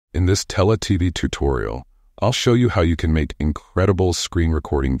In this Tella TV tutorial, I'll show you how you can make incredible screen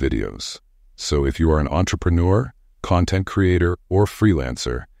recording videos. So if you are an entrepreneur, content creator, or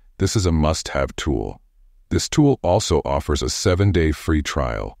freelancer, this is a must-have tool. This tool also offers a 7-day free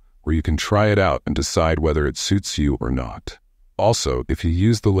trial where you can try it out and decide whether it suits you or not. Also, if you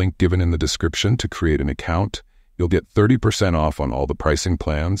use the link given in the description to create an account, you'll get 30% off on all the pricing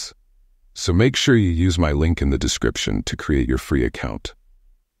plans. So make sure you use my link in the description to create your free account.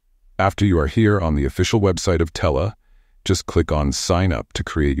 After you are here on the official website of Tella, just click on Sign Up to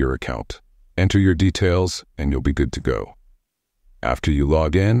create your account. Enter your details and you'll be good to go. After you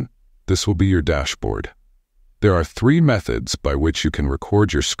log in, this will be your dashboard. There are 3 methods by which you can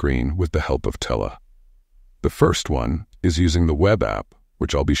record your screen with the help of Tella. The first one is using the web app,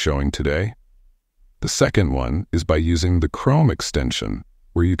 which I'll be showing today. The second one is by using the Chrome extension,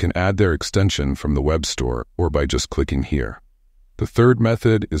 where you can add their extension from the web store or by just clicking here. The third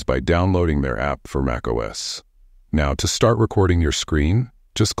method is by downloading their app for macOS. Now, to start recording your screen,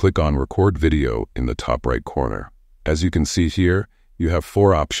 just click on Record Video in the top right corner. As you can see here, you have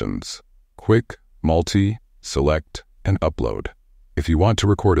 4 options: Quick, Multi, Select, and Upload. If you want to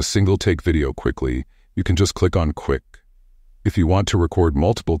record a single-take video quickly, you can just click on Quick. If you want to record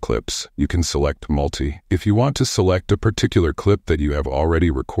multiple clips, you can select Multi. If you want to select a particular clip that you have already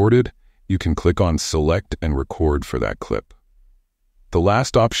recorded, you can click on Select and Record for that clip. The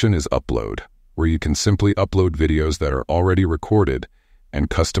last option is Upload, where you can simply upload videos that are already recorded and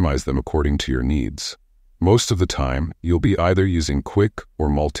customize them according to your needs. Most of the time, you'll be either using Quick or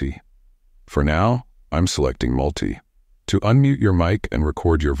Multi. For now, I'm selecting Multi. To unmute your mic and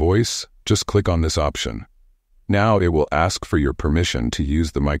record your voice, just click on this option. Now it will ask for your permission to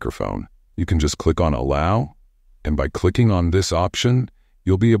use the microphone. You can just click on Allow, and by clicking on this option,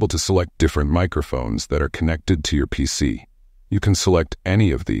 you'll be able to select different microphones that are connected to your PC. You can select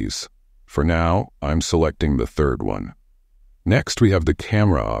any of these. For now, I'm selecting the third one. Next, we have the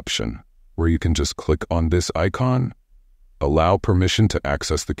camera option, where you can just click on this icon, allow permission to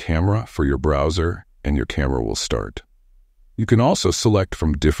access the camera for your browser, and your camera will start. You can also select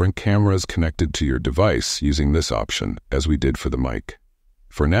from different cameras connected to your device using this option, as we did for the mic.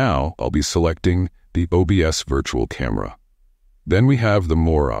 For now, I'll be selecting the OBS virtual camera. Then we have the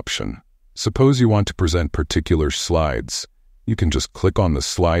More option. Suppose you want to present particular slides. You can just click on the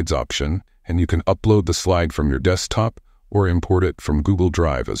Slides option, and you can upload the slide from your desktop or import it from Google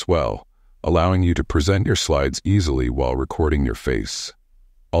Drive as well, allowing you to present your slides easily while recording your face.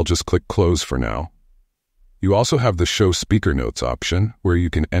 I'll just click Close for now. You also have the Show Speaker Notes option, where you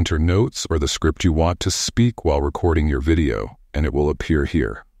can enter notes or the script you want to speak while recording your video, and it will appear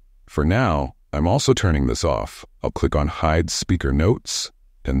here. For now, I'm also turning this off. I'll click on Hide Speaker Notes,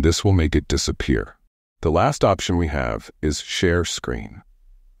 and this will make it disappear. The last option we have is Share Screen.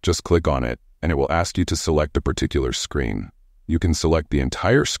 Just click on it, and it will ask you to select a particular screen. You can select the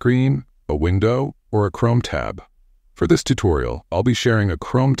entire screen, a window, or a Chrome tab. For this tutorial, I'll be sharing a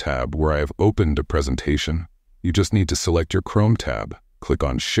Chrome tab where I have opened a presentation. You just need to select your Chrome tab, click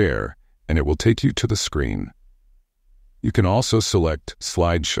on Share, and it will take you to the screen. You can also select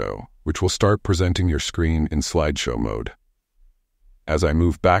Slideshow, which will start presenting your screen in slideshow mode. As I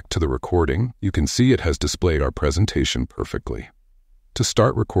move back to the recording, you can see it has displayed our presentation perfectly. To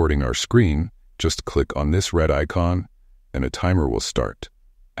start recording our screen, just click on this red icon, and a timer will start,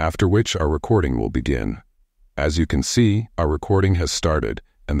 after which our recording will begin. As you can see, our recording has started,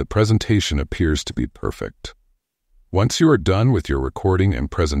 and the presentation appears to be perfect. Once you are done with your recording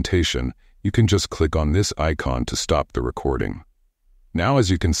and presentation, you can just click on this icon to stop the recording. Now,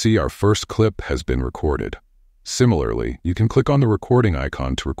 as you can see, our first clip has been recorded. Similarly, you can click on the recording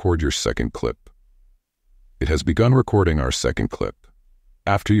icon to record your second clip. It has begun recording our second clip.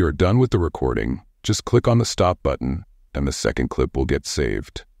 After you are done with the recording, just click on the Stop button, and the second clip will get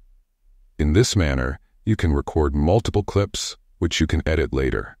saved. In this manner, you can record multiple clips, which you can edit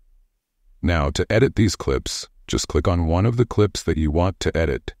later. Now, to edit these clips, just click on one of the clips that you want to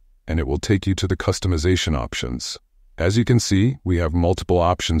edit, and it will take you to the customization options. As you can see, we have multiple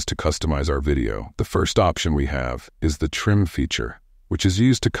options to customize our video. The first option we have is the Trim feature, which is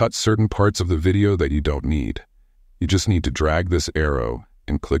used to cut certain parts of the video that you don't need. You just need to drag this arrow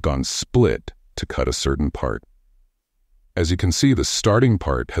and click on Split to cut a certain part. As you can see, the starting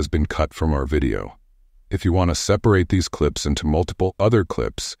part has been cut from our video. If you want to separate these clips into multiple other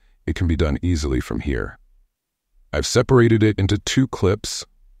clips, it can be done easily from here. I've separated it into 2 clips,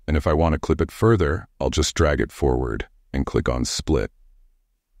 and if I want to clip it further, I'll just drag it forward and click on Split.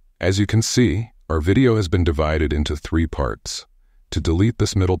 As you can see, our video has been divided into 3 parts. To delete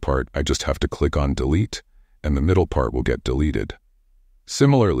this middle part, I just have to click on Delete, and the middle part will get deleted.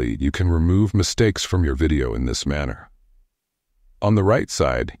 Similarly, you can remove mistakes from your video in this manner. On the right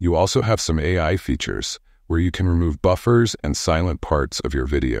side, you also have some AI features where you can remove buffers and silent parts of your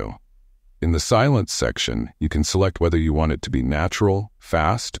video. In the silence section, you can select whether you want it to be natural,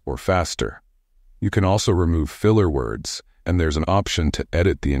 fast, or faster. You can also remove filler words, and there's an option to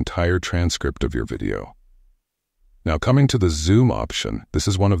edit the entire transcript of your video. Now coming to the zoom option, this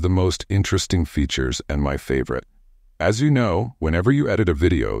is one of the most interesting features and my favorite. As you know, whenever you edit a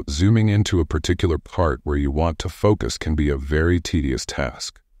video, zooming into a particular part where you want to focus can be a very tedious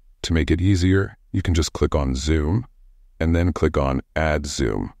task. To make it easier, you can just click on Zoom and then click on Add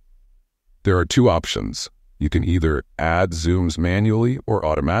Zoom. There are two options. You can either add zooms manually or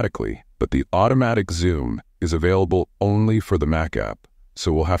automatically, but the automatic zoom is available only for the Mac app,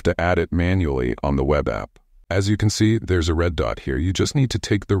 so we'll have to add it manually on the web app. As you can see, there's a red dot here. You just need to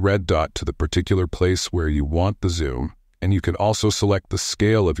take the red dot to the particular place where you want the zoom, and you can also select the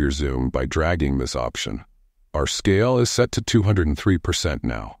scale of your zoom by dragging this option. Our scale is set to 203%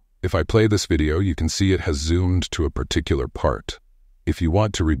 now. If I play this video, you can see it has zoomed to a particular part. If you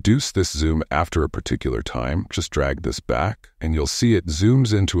want to reduce this zoom after a particular time, just drag this back, and you'll see it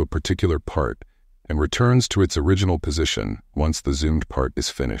zooms into a particular part and returns to its original position once the zoomed part is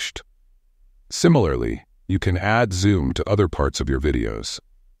finished. Similarly, you can add zoom to other parts of your videos.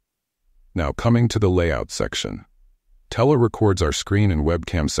 Now coming to the layout section. Tella records our screen and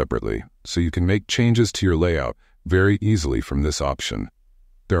webcam separately, so you can make changes to your layout very easily from this option.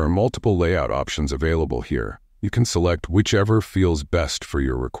 There are multiple layout options available here. You can select whichever feels best for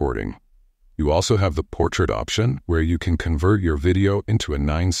your recording. You also have the portrait option, where you can convert your video into a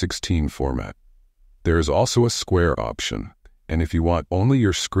 9:16 format. There is also a square option, and if you want only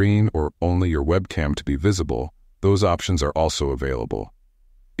your screen or only your webcam to be visible, those options are also available.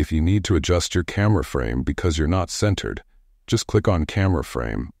 If you need to adjust your camera frame because you're not centered, just click on Camera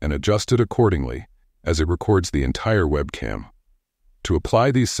Frame and adjust it accordingly, as it records the entire webcam. To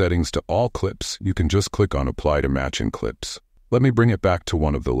apply these settings to all clips, you can just click on Apply to Matching Clips. Let me bring it back to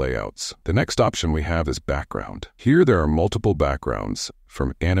one of the layouts. The next option we have is Background. Here there are multiple backgrounds,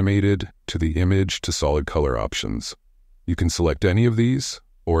 from animated to the image to solid color options. You can select any of these,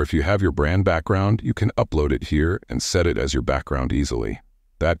 or if you have your brand background, you can upload it here and set it as your background easily.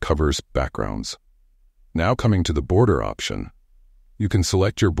 That covers backgrounds. Now coming to the border option. You can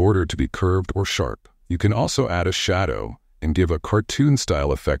select your border to be curved or sharp. You can also add a shadow and give a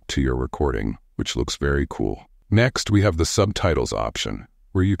cartoon-style effect to your recording, which looks very cool. Next, we have the subtitles option,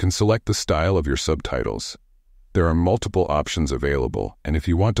 where you can select the style of your subtitles. There are multiple options available, and if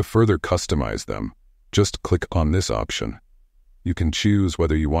you want to further customize them, just click on this option. You can choose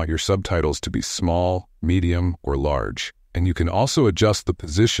whether you want your subtitles to be small, medium, or large, and you can also adjust the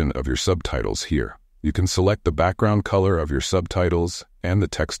position of your subtitles here. You can select the background color of your subtitles and the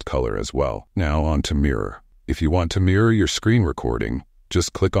text color as well. Now on to mirror. If you want to mirror your screen recording,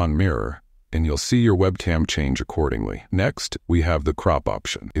 just click on Mirror, and you'll see your webcam change accordingly. Next, we have the crop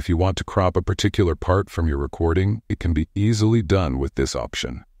option. If you want to crop a particular part from your recording, it can be easily done with this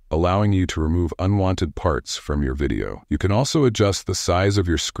option, allowing you to remove unwanted parts from your video. You can also adjust the size of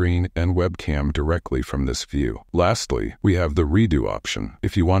your screen and webcam directly from this view. Lastly, we have the redo option.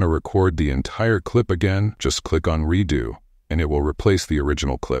 If you want to record the entire clip again, just click on Redo, and it will replace the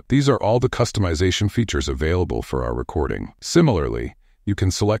original clip. These are all the customization features available for our recording. Similarly, you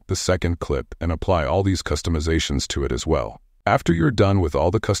can select the second clip and apply all these customizations to it as well. After you're done with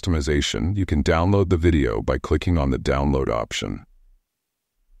all the customization, you can download the video by clicking on the Download option.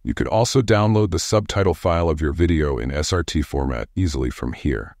 You could also download the subtitle file of your video in SRT format easily from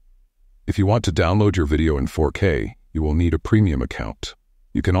here. If you want to download your video in 4K, you will need a premium account.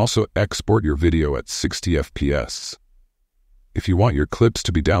 You can also export your video at 60 FPS. If you want your clips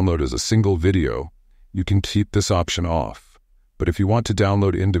to be downloaded as a single video, you can keep this option off. But if you want to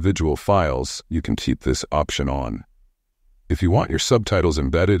download individual files, you can keep this option on. If you want your subtitles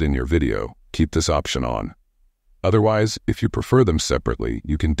embedded in your video, keep this option on. Otherwise, if you prefer them separately,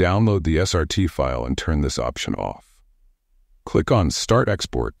 you can download the SRT file and turn this option off. Click on Start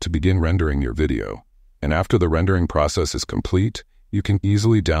Export to begin rendering your video, and after the rendering process is complete, you can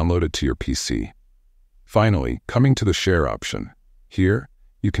easily download it to your PC. Finally, coming to the Share option. Here,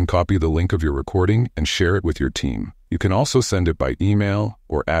 you can copy the link of your recording and share it with your team. You can also send it by email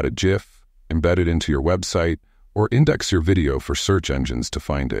or add a GIF, embed it into your website, or index your video for search engines to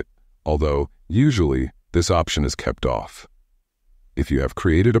find it, although, usually, this option is kept off. If you have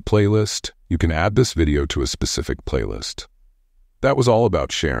created a playlist, you can add this video to a specific playlist. That was all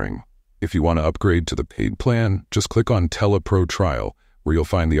about sharing. If you want to upgrade to the paid plan, just click on Tella Pro Trial, where you'll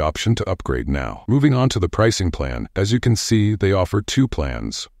find the option to upgrade now. Moving on to the pricing plan, as you can see, they offer two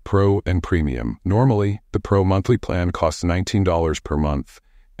plans, Pro and Premium. Normally, the Pro monthly plan costs $19 per month,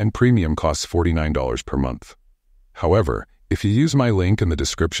 and Premium costs $49 per month. However, if you use my link in the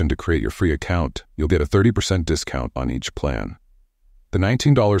description to create your free account, you'll get a 30% discount on each plan. The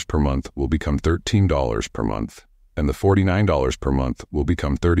 $19 per month will become $13 per month, and the $49 per month will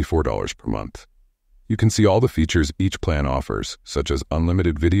become $34 per month. You can see all the features each plan offers, such as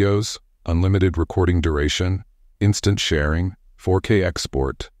unlimited videos, unlimited recording duration, instant sharing, 4K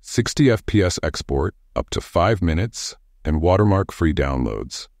export, 60 FPS export, up to 5 minutes, and watermark-free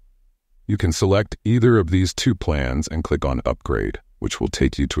downloads. You can select either of these two plans and click on Upgrade, which will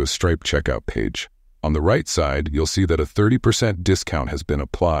take you to a Stripe checkout page. On the right side, you'll see that a 30% discount has been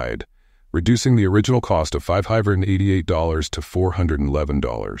applied, reducing the original cost of $588 to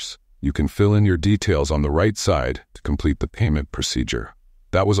 $411. You can fill in your details on the right side to complete the payment procedure.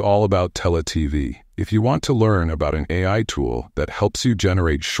 That was all about Tella TV. If you want to learn about an AI tool that helps you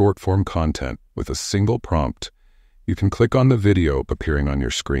generate short-form content with a single prompt, you can click on the video appearing on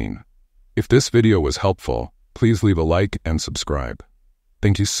your screen. If this video was helpful, please leave a like and subscribe.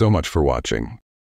 Thank you so much for watching.